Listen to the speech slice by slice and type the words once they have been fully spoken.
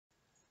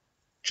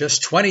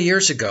Just 20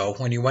 years ago,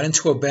 when you went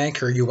into a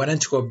bank or you went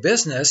into a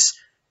business,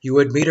 you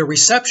would meet a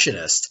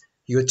receptionist.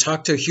 You would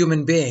talk to a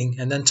human being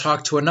and then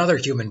talk to another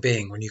human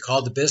being. When you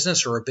called the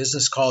business or a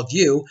business called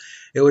you,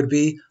 it would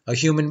be a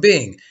human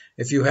being.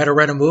 If you had to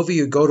rent a movie,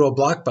 you'd go to a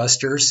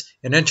Blockbusters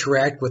and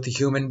interact with a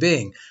human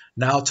being.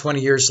 Now,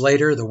 20 years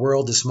later, the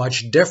world is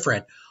much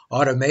different.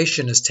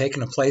 Automation has taken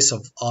the place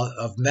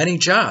of many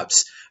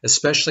jobs,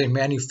 especially in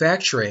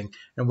manufacturing,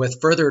 and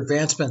with further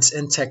advancements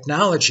in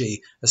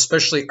technology,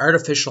 especially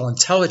artificial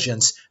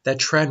intelligence, that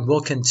trend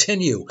will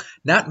continue.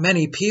 Not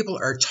many people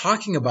are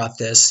talking about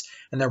this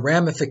and the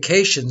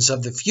ramifications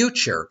of the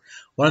future.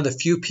 One of the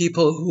few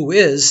people who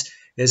is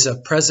a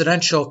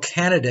presidential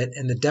candidate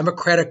in the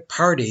Democratic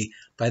Party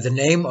by the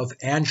name of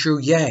Andrew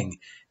Yang.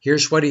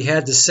 Here's what he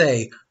had to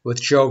say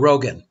with Joe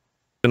Rogan.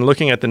 And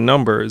looking at the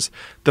numbers,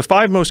 the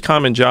 5 most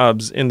common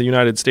jobs in the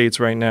United States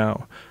right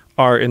now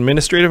are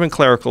administrative and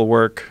clerical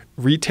work,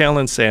 retail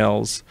and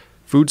sales,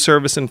 food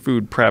service and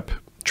food prep,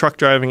 truck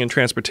driving and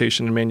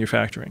transportation and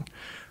manufacturing.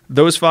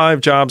 Those 5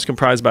 jobs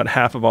comprise about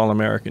half of all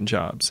American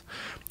jobs.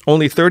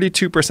 Only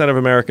 32% of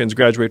Americans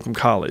graduate from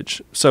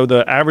college. So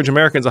the average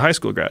American is a high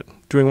school grad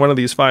doing one of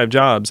these 5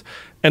 jobs.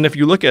 And if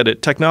you look at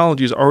it,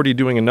 technology is already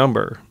doing a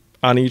number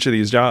on each of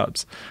these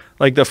jobs.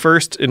 Like the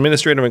first,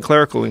 administrative and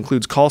clerical,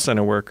 includes call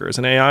center workers,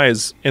 and AI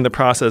is in the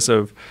process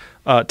of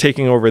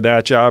taking over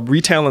that job.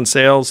 Retail and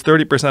sales,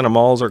 30% of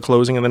malls are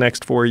closing in the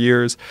next 4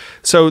 years.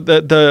 So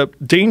the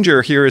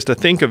danger here is to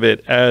think of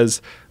it as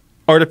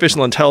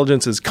artificial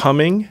intelligence is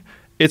coming.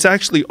 It's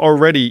actually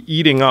already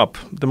eating up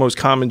the most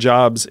common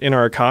jobs in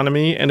our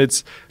economy, and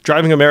it's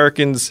driving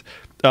Americans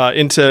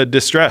into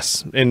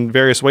distress in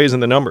various ways in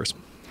the numbers.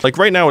 Like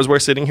right now, as we're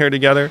sitting here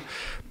together,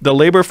 the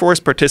labor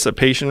force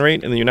participation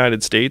rate in the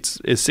United States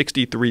is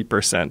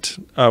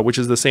 63%, which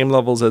is the same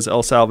levels as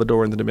El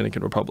Salvador and the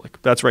Dominican Republic.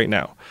 That's right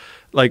now.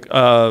 Like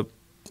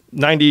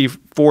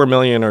 94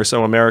 million or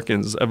so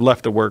Americans have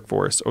left the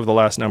workforce over the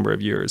last number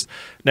of years.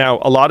 Now,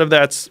 a lot of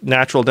that's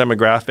natural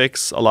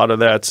demographics. A lot of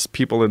that's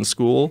people in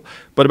school.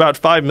 But about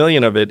 5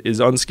 million of it is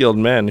unskilled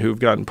men who've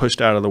gotten pushed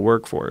out of the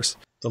workforce.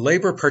 The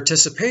labor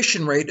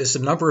participation rate is the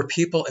number of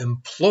people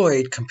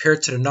employed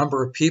compared to the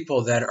number of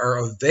people that are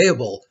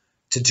available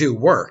to do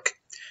work.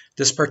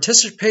 This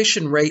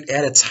participation rate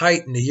at its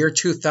height in the year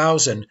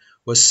 2000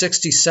 was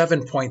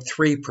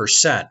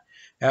 67.3%.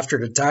 After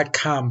the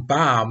dot-com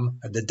bomb,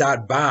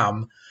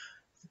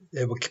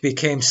 it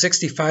became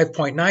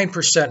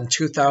 65.9% in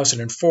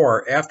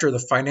 2004. After the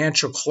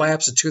financial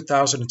collapse of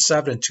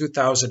 2007 and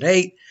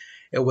 2008,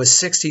 it was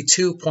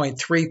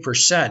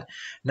 62.3%.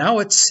 Now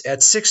it's at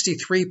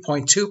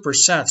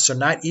 63.2%, so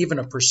not even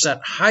a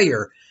percent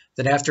higher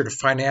than after the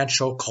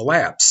financial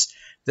collapse.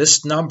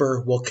 This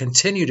number will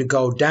continue to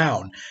go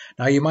down.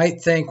 Now you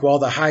might think, well,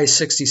 the high is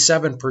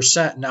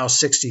 67%, now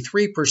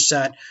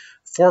 63%,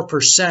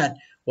 4%.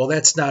 Well,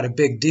 that's not a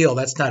big deal.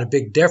 That's not a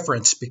big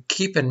difference. But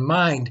keep in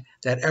mind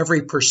that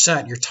every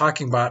percent, you're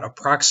talking about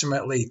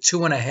approximately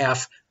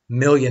 2.5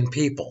 million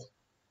people.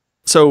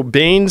 So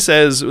Bain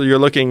says you're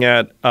looking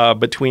at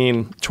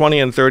between 20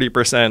 and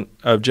 30%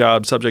 of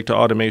jobs subject to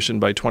automation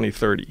by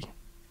 2030,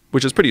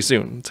 which is pretty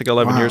soon. It's like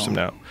 11 years from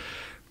now.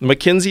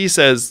 McKinsey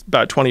says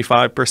about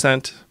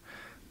 25%.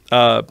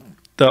 The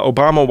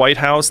Obama White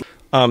House,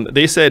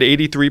 they said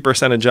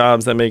 83% of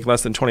jobs that make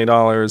less than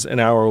 $20 an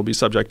hour will be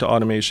subject to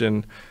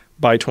automation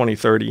by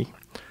 2030.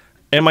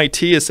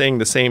 MIT is saying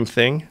the same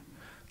thing.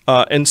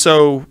 And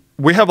so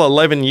we have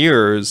 11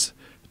 years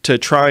to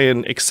try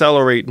and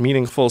accelerate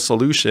meaningful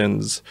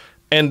solutions.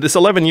 And this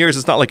 11 years,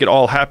 it's not like it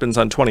all happens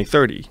on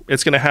 2030.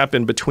 It's going to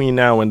happen between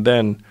now and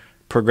then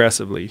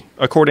progressively,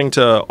 according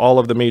to all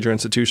of the major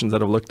institutions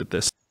that have looked at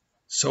this.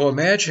 So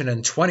imagine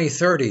in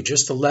 2030,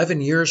 just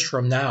 11 years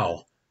from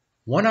now,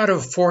 1 out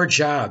of 4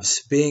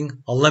 jobs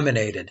being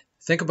eliminated.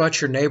 Think about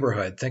your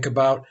neighborhood. Think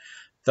about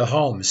the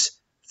homes.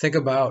 Think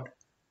about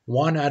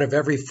 1 out of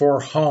every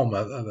 4 home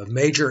of a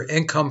major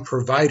income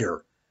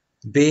provider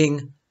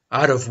being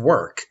out of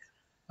work.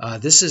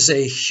 This is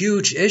a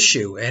huge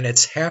issue, and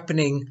it's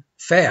happening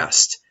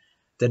fast.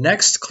 The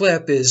next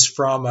clip is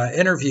from an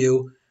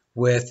interview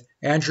with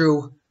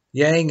Andrew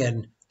Yang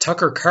and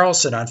Tucker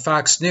Carlson on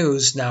Fox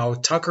News. Now,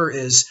 Tucker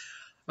is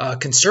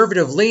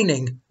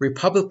conservative-leaning,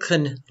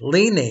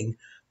 Republican-leaning,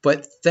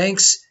 but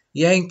thanks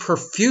Yang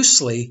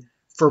profusely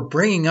for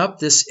bringing up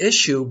this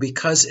issue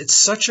because it's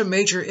such a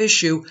major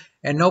issue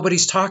and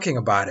nobody's talking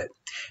about it.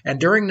 And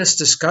during this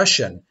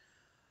discussion,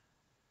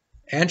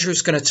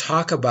 Andrew's going to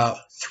talk about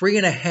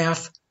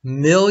 3.5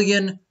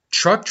 million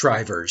truck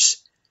drivers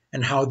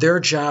and how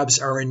their jobs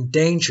are in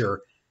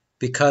danger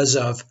because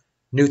of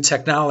new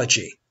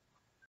technology.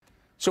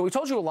 So we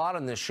told you a lot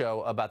on this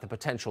show about the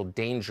potential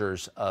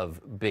dangers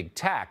of big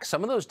tech.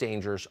 Some of those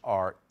dangers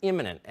are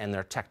imminent and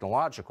they're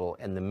technological,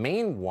 and the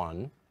main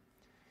one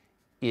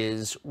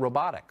is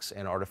robotics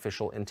and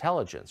artificial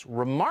intelligence.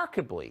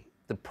 Remarkably,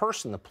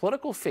 the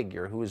political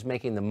figure who is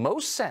making the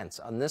most sense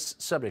on this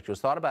subject, who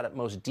has thought about it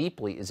most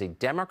deeply, is a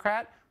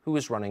Democrat who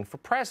is running for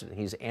president.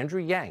 He's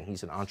Andrew Yang.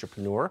 He's an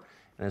entrepreneur.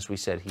 And as we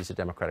said, he's a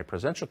Democratic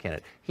presidential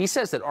candidate. He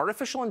says that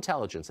artificial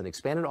intelligence and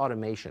expanded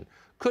automation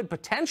could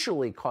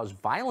potentially cause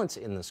violence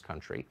in this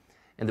country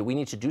and that we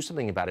need to do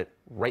something about it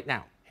right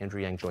now.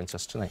 Andrew Yang joins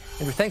us tonight.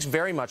 Andrew, thanks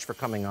very much for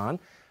coming on.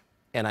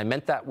 And I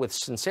meant that with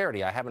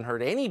sincerity. I haven't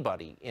heard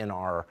anybody in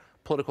our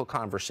political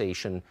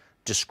conversation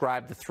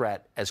describe the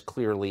threat as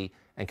clearly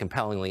and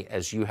compellingly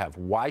as you have.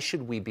 Why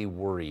should we be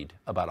worried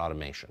about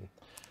automation?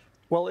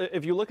 Well,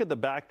 if you look at the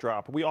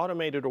backdrop, we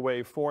automated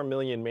away 4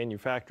 million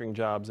manufacturing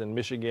jobs in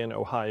Michigan,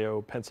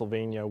 Ohio,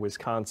 Pennsylvania,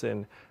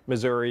 Wisconsin,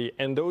 Missouri,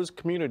 and those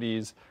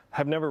communities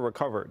have never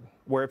recovered.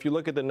 Where if you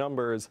look at the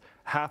numbers,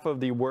 half of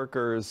the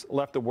workers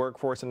left the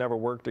workforce and never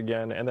worked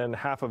again, and then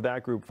half of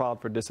that group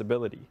filed for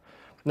disability.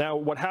 Now,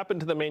 what happened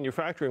to the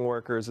manufacturing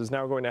workers is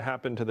now going to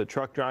happen to the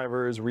truck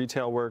drivers,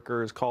 retail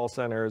workers, call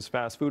centers,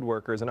 fast food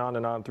workers, and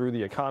on through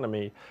the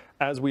economy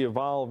as we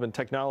evolve and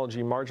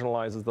technology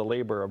marginalizes the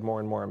labor of more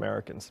and more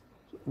Americans.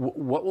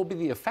 What will be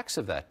the effects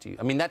of that to you?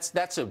 I mean,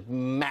 that's a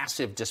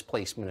massive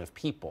displacement of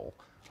people.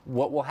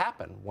 What will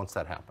happen once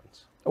that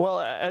happens?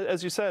 Well,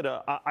 as you said,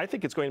 I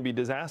think it's going to be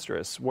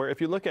disastrous, where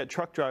if you look at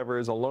truck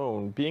drivers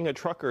alone, being a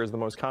trucker is the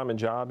most common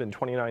job in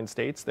 29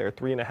 states. There are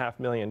 3.5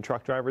 million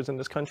truck drivers in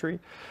this country.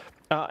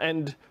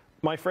 And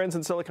my friends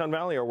in Silicon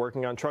Valley are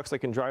working on trucks that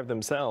can drive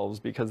themselves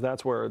because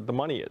that's where the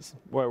money is,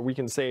 where we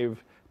can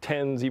save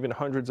tens, even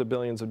hundreds of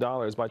billions of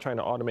dollars by trying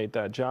to automate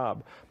that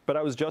job. But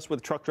I was just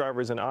with truck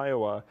drivers in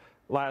Iowa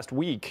last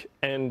week,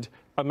 and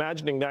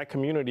imagining that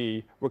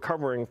community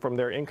recovering from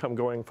their income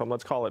going from,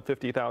 let's call it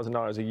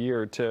 $50,000 a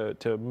year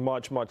to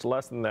much, much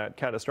less than that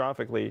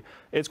catastrophically,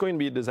 it's going to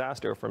be a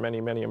disaster for many,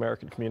 many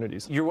American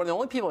communities. You're one of the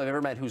only people I've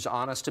ever met who's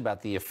honest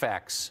about the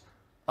effects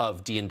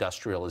of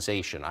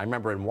deindustrialization. I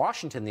remember in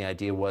Washington, the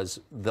idea was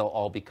they'll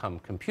all become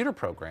computer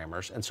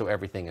programmers, and so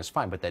everything is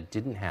fine, but that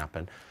didn't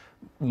happen.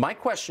 My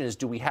question is,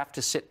 do we have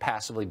to sit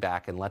passively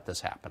back and let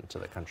this happen to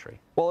the country?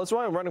 Well, that's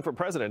why I'm running for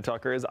president,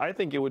 Tucker, is I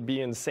think it would be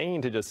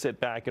insane to just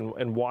sit back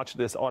and watch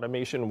this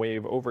automation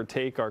wave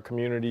overtake our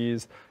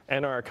communities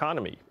and our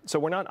economy. So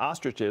we're not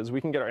ostriches.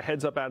 We can get our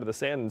heads up out of the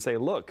sand and say,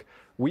 look,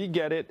 we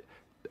get it.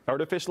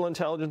 Artificial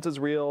intelligence is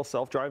real.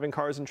 Self-driving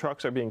cars and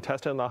trucks are being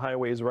tested on the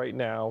highways right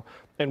now,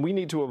 and we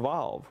need to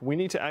evolve. We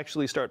need to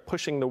actually start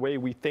pushing the way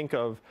we think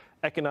of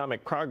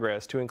economic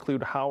progress to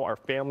include how our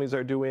families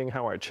are doing,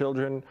 how our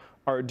children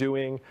are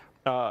doing,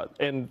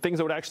 and things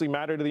that would actually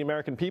matter to the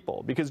American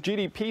people, because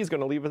GDP is going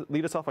to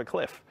lead us off a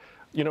cliff.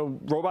 You know,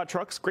 robot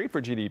trucks, great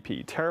for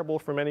GDP, terrible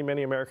for many,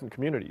 many American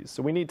communities.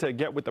 So we need to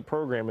get with the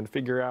program and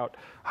figure out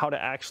how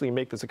to actually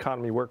make this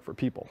economy work for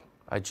people.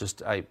 I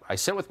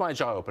sit with my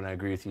jaw open. I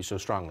agree with you so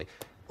strongly.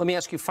 Let me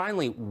ask you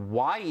finally,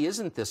 why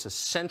isn't this a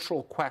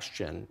central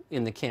question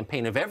in the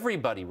campaign of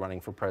everybody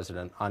running for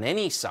president on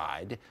any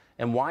side?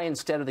 And why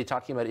instead are they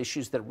talking about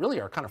issues that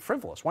really are kind of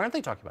frivolous? Why aren't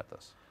they talking about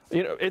this?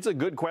 You know, it's a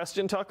good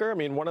question, Tucker. I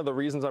mean, one of the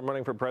reasons I'm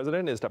running for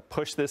president is to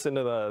push this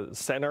into the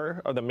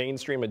center of the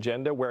mainstream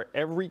agenda, where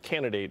every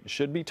candidate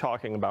should be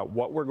talking about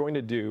what we're going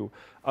to do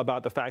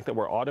about the fact that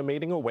we're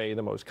automating away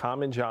the most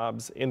common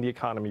jobs in the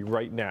economy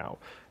right now.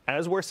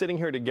 As we're sitting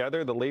here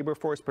together, the labor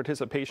force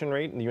participation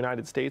rate in the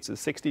United States is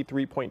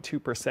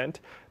 63.2%,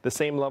 the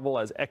same level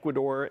as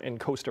Ecuador and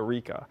Costa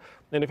Rica.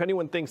 And if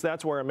anyone thinks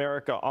that's where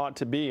America ought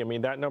to be, I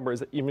mean, that number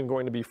is even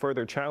going to be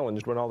further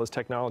challenged when all this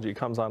technology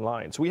comes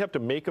online. So we have to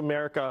make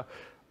America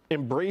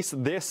embrace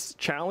this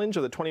challenge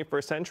of the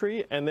 21st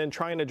century and then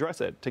try and address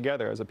it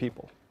together as a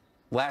people.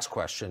 Last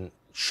question.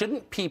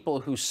 Shouldn't people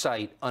who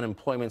cite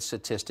unemployment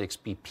statistics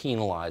be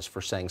penalized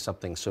for saying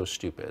something so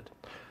stupid?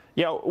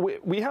 Yeah,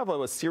 we have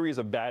a series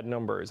of bad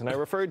numbers, and I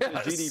referred to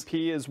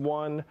GDP as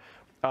one.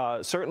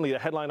 Certainly, the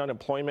headline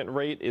unemployment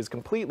rate is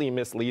completely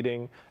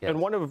misleading. Yes. And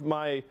one of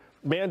my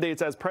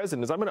mandates as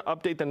president is I'm going to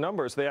update the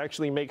numbers so they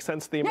actually make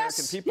sense to the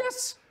American people.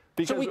 Yes.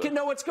 So we can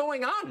know what's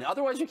going on.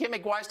 Otherwise, we can't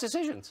make wise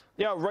decisions.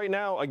 Yeah, right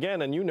now,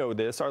 again, and you know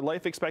this, our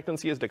life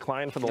expectancy has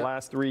declined for the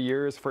last 3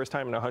 years, first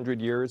time in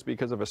 100 years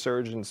because of a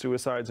surge in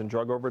suicides and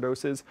drug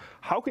overdoses.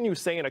 How can you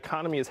say an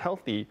economy is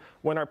healthy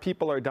when our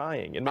people are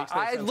dying? It makes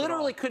no sense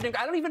literally couldn't.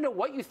 I don't even know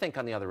what you think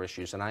on the other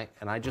issues, and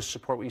I just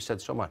support what you said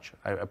so much.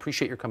 I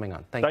appreciate your coming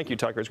on. Thank you,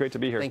 Tucker. It's great to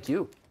be here. Thank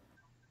you.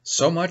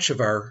 So much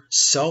of our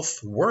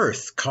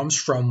self-worth comes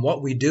from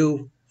what we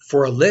do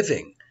for a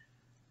living.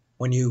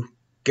 When you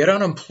get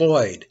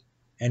unemployed,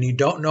 and you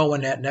don't know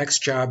when that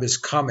next job is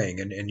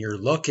coming, and you're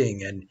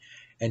looking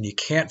and you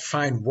can't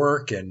find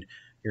work, and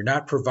you're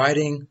not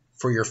providing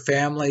for your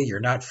family,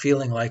 you're not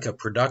feeling like a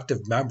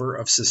productive member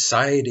of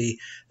society,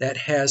 that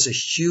has a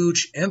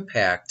huge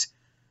impact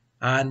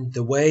on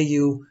the way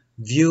you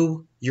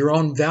view your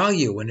own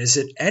value. And is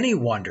it any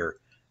wonder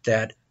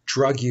that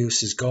drug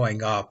use is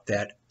going up,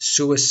 that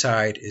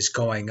suicide is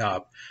going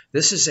up?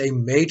 This is a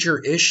major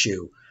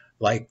issue.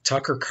 Like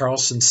Tucker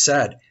Carlson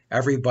said,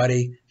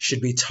 everybody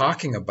should be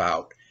talking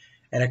about.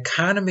 An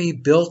economy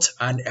built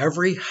on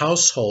every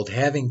household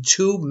having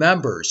 2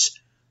 members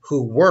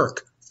who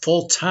work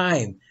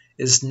full-time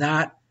is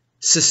not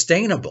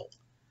sustainable.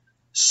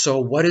 So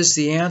what is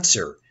the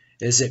answer?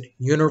 Is it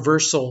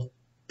universal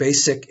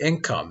basic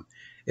income?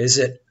 Is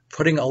it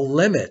putting a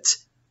limit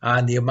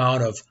on the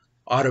amount of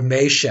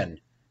automation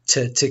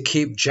to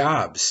keep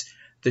jobs?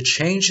 The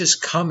change is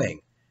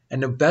coming,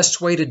 and the best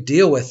way to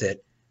deal with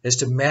it is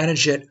to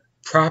manage it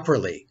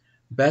properly.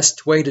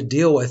 Best way to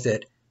deal with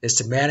it is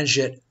to manage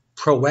it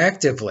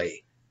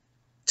proactively,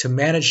 to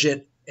manage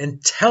it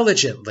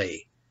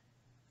intelligently.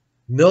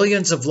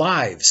 Millions of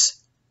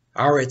lives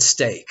are at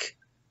stake.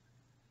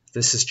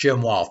 This is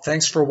Jim Wall.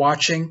 Thanks for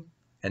watching.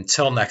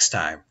 Until next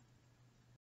time.